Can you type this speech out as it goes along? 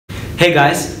Hey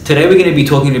guys, today we're going to be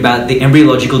talking about the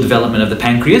embryological development of the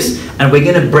pancreas, and we're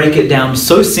going to break it down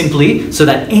so simply so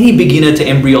that any beginner to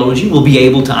embryology will be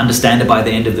able to understand it by the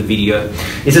end of the video.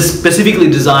 It's specifically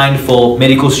designed for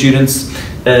medical students,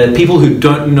 people who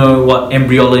don't know what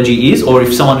embryology is, or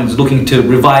if someone is looking to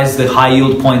revise the high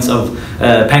yield points of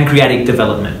pancreatic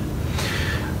development.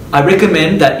 I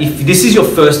recommend that if this is your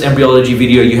first embryology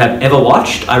video you have ever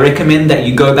watched, I recommend that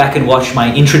you go back and watch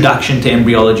my introduction to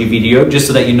embryology video just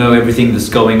so that you know everything that's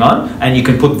going on and you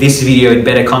can put this video in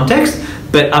better context.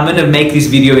 But I'm going to make this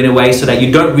video in a way so that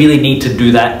you don't really need to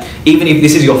do that. Even if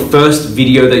this is your first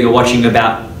video that you're watching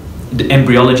about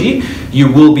embryology,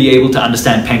 you will be able to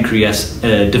understand pancreas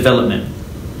development.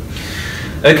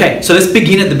 Okay, so let's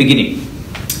begin at the beginning.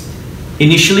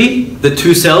 Initially, the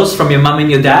two cells from your mum and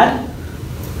your dad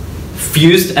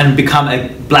fused and become a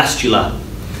blastula.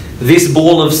 This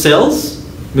ball of cells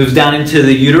moves down into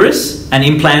the uterus and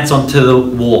implants onto the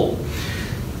wall.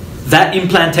 That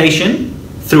implantation,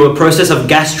 through a process of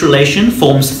gastrulation,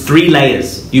 forms three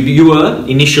layers. You were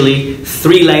initially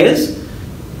three layers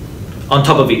on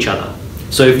top of each other.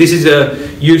 So if this is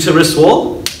a uterus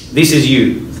wall, this is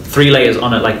you, three layers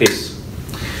on it like this.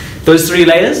 Those three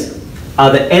layers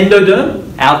are the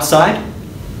endoderm, outside,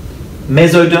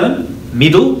 mesoderm,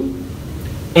 middle,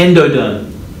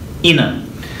 endoderm, inner.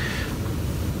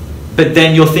 But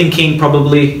then you're thinking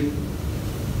probably,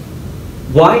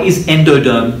 why is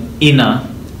endoderm inner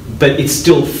but it's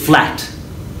still flat?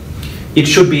 It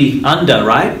should be under,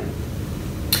 right?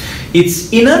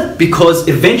 It's inner because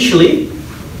eventually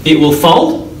it will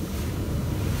fold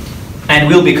and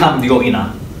will become your inner.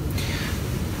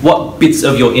 What bits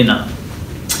of your inner?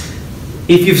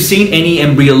 If you've seen any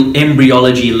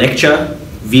embryology lecture,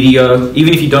 video,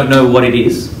 even if you don't know what it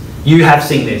is, you have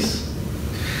seen this.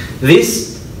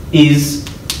 This is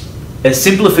a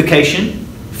simplification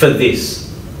for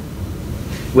this,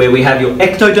 where we have your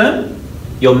ectoderm,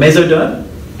 your mesoderm,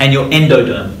 and your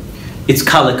endoderm. It's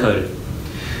color-coded.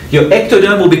 Your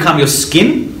ectoderm will become your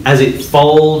skin as it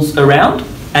folds around,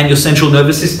 and your central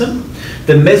nervous system.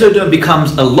 The mesoderm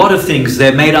becomes a lot of things.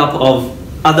 They're made up of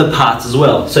other parts as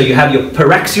well. So you have your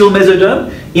paraxial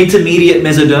mesoderm, intermediate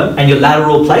mesoderm, and your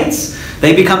lateral plates.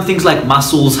 They become things like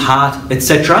muscles, heart,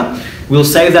 etc. We'll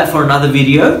save that for another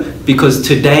video because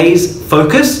today's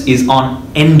focus is on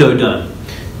endoderm,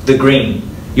 the green,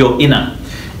 your inner.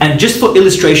 And just for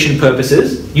illustration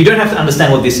purposes, you don't have to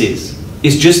understand what this is.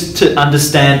 It's just to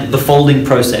understand the folding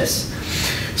process.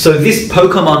 So this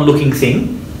Pokemon looking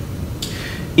thing,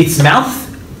 its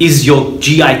mouth is your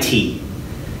GIT.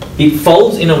 It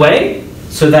folds in a way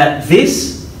so that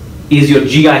this is your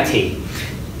GIT.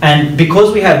 And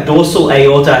because we have dorsal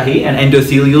aorta here and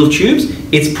endothelial tubes,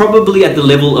 it's probably at the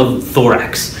level of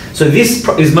thorax. So this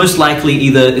is most likely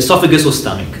either esophagus or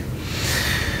stomach.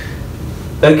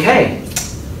 Okay,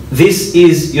 this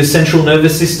is your central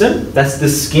nervous system. That's the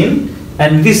skin.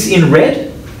 And this in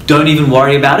red, don't even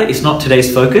worry about it. It's not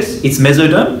today's focus. It's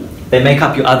mesoderm. They make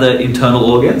up your other internal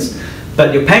organs.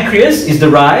 But your pancreas is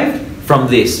derived from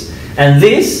this. And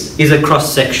this is a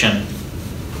cross section.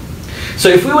 So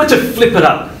if we were to flip it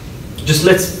up, just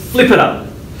let's flip it up,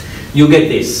 you'll get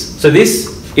this. So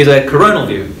this is a coronal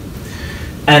view.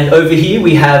 And over here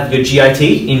we have your GIT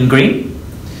in green.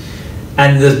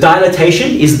 And the dilatation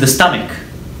is the stomach.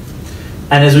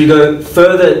 And as we go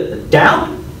further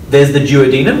down, there's the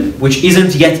duodenum, which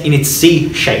isn't yet in its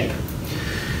C shape.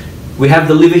 We have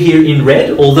the liver here in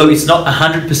red, although it's not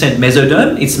 100%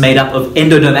 mesoderm. It's made up of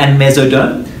endoderm and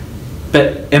mesoderm.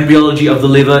 But embryology of the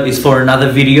liver is for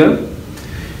another video.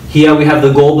 Here we have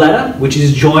the gallbladder, which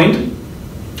is joined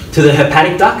to the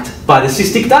hepatic duct by the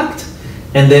cystic duct,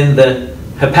 and then the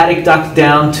hepatic duct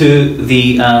down to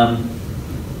the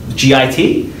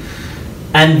GIT.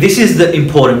 And this is the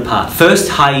important part. First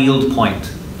high yield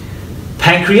point.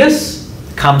 Pancreas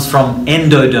comes from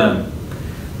endoderm,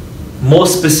 more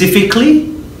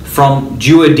specifically from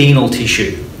duodenal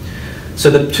tissue. So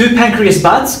the two pancreas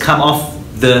buds come off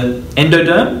the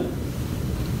endoderm,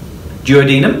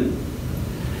 duodenum,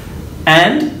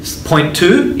 and point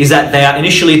two is that they are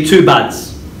initially two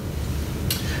buds.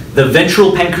 The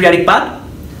ventral pancreatic bud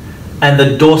and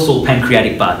the dorsal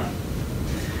pancreatic bud.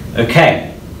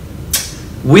 Okay,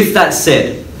 with that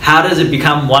said, how does it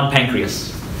become one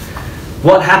pancreas?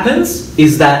 What happens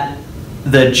is that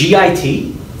the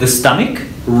GIT, the stomach,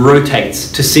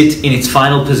 rotates to sit in its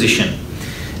final position.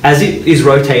 As it is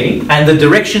rotating, and the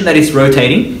direction that it's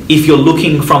rotating, if you're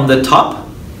looking from the top,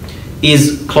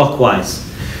 is clockwise.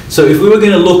 So if we were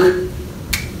going to look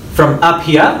from up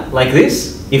here, like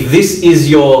this, if this is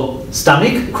your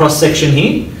stomach, cross section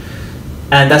here,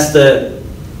 and that's the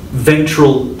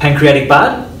ventral pancreatic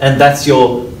bud, and that's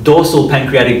your dorsal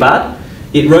pancreatic bud,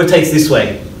 it rotates this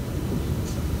way.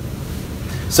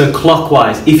 So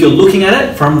clockwise, if you're looking at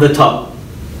it from the top.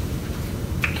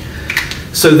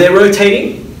 So they're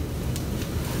rotating,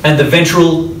 and the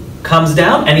ventral comes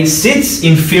down, and it sits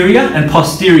inferior and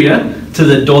posterior to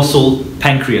the dorsal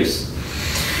pancreas.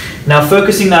 Now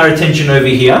focusing our attention over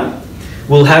here,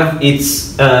 we'll have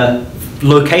its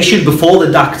location before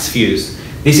the ducts fuse.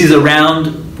 This is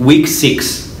around week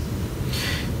 6.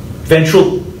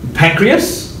 Ventral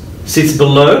pancreas sits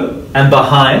below and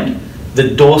behind the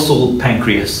dorsal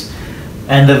pancreas.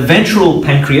 And the ventral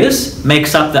pancreas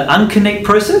makes up the uncinate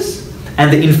process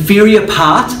and the inferior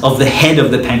part of the head of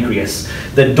the pancreas.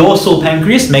 The dorsal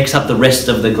pancreas makes up the rest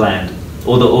of the gland,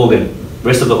 or the organ,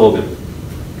 rest of the organ.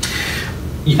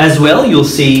 As well, you'll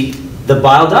see the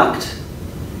bile duct,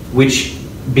 which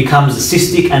becomes the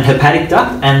cystic and hepatic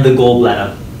duct, and the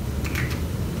gallbladder.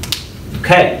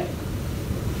 Okay.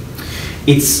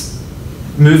 It's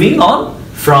moving on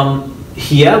from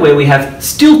here, where we have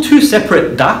still 2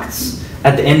 separate ducts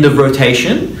at the end of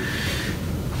rotation.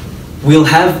 We'll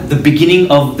have the beginning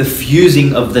of the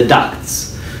fusing of the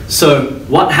ducts. So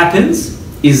what happens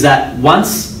is that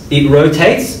once it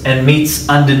rotates and meets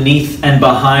underneath and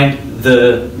behind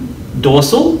the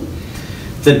dorsal,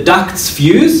 the ducts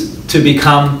fuse to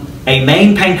become a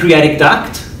main pancreatic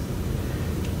duct,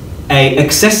 an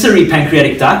accessory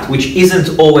pancreatic duct, which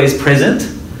isn't always present,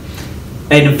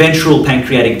 a ventral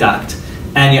pancreatic duct,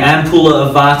 and your ampulla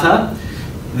of Vata,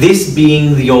 this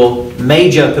being your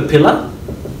major papilla,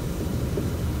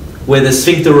 where the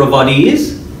sphincter of body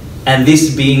is, and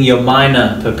this being your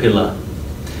minor papilla.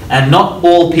 And not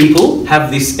all people have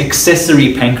this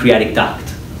accessory pancreatic duct.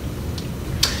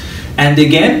 And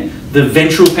again, the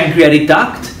ventral pancreatic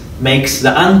duct makes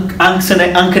the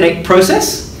uncinate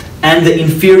process and the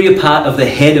inferior part of the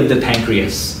head of the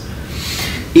pancreas.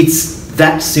 It's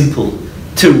that simple.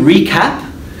 To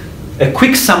recap, a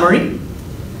quick summary,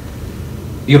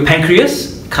 your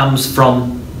pancreas comes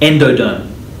from endoderm.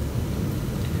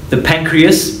 The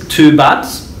pancreas 2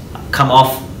 buds come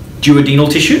off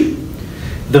duodenal tissue.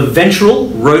 The ventral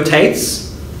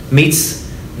rotates,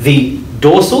 meets the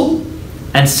dorsal,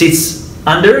 and sits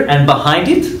under and behind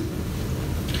it.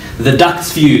 The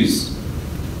ducts fuse.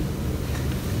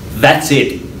 That's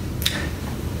it.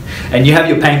 And you have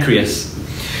your pancreas.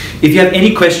 If you have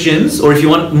any questions, or if you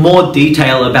want more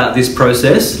detail about this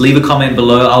process, leave a comment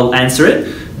below, I'll answer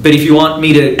it. But if you want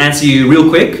me to answer you real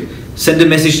quick, send a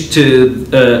message to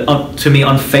me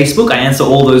on Facebook. I answer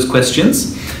all those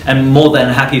questions. I'm more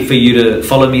than happy for you to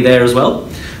follow me there as well,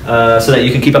 so that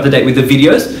you can keep up to date with the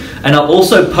videos. And I'll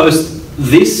also post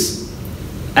this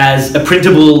as a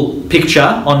printable picture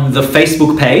on the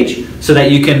Facebook page, so that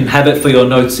you can have it for your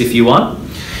notes if you want.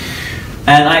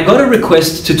 And I got a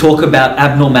request to talk about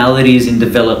abnormalities in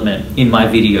development in my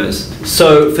videos.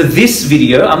 So for this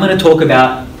video, I'm going to talk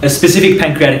about a specific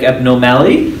pancreatic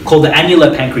abnormality called the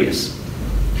annular pancreas.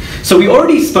 So we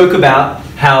already spoke about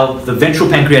how the ventral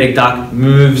pancreatic duct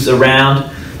moves around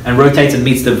and rotates and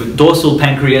meets the dorsal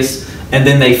pancreas, and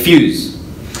then they fuse.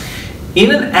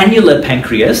 In an annular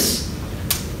pancreas,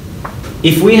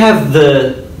 if we have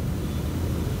the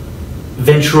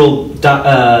ventral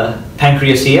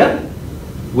pancreas here,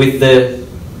 with the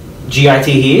GIT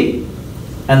here,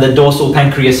 and the dorsal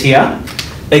pancreas here,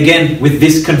 again with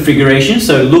this configuration,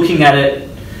 so looking at it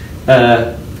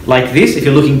like this, if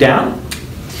you're looking down,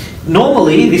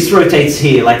 normally this rotates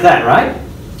here like that, right?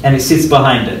 And it sits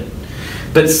behind it.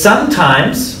 But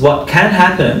sometimes what can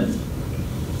happen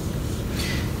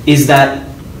is that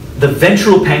the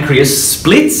ventral pancreas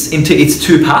splits into its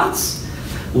 2 parts.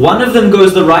 One of them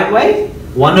goes the right way,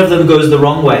 one of them goes the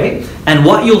wrong way, and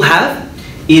what you'll have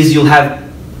is you'll have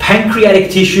pancreatic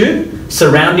tissue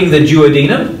surrounding the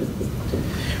duodenum,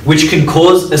 which can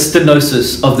cause a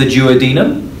stenosis of the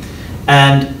duodenum,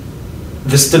 and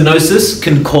the stenosis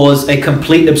can cause a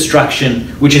complete obstruction,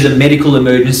 which is a medical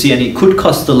emergency, and it could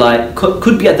cost the life,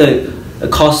 could be at the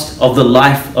cost of the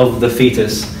life of the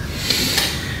fetus.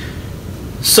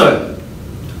 So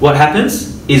what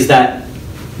happens is that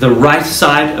the right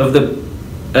side of the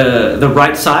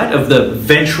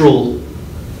ventral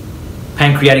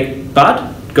pancreatic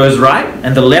bud goes right,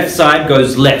 and the left side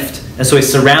goes left, and so it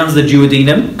surrounds the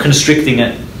duodenum, constricting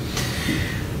it.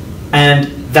 And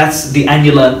that's the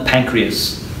annular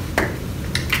pancreas.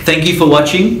 Thank you for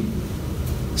watching.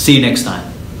 See you next time.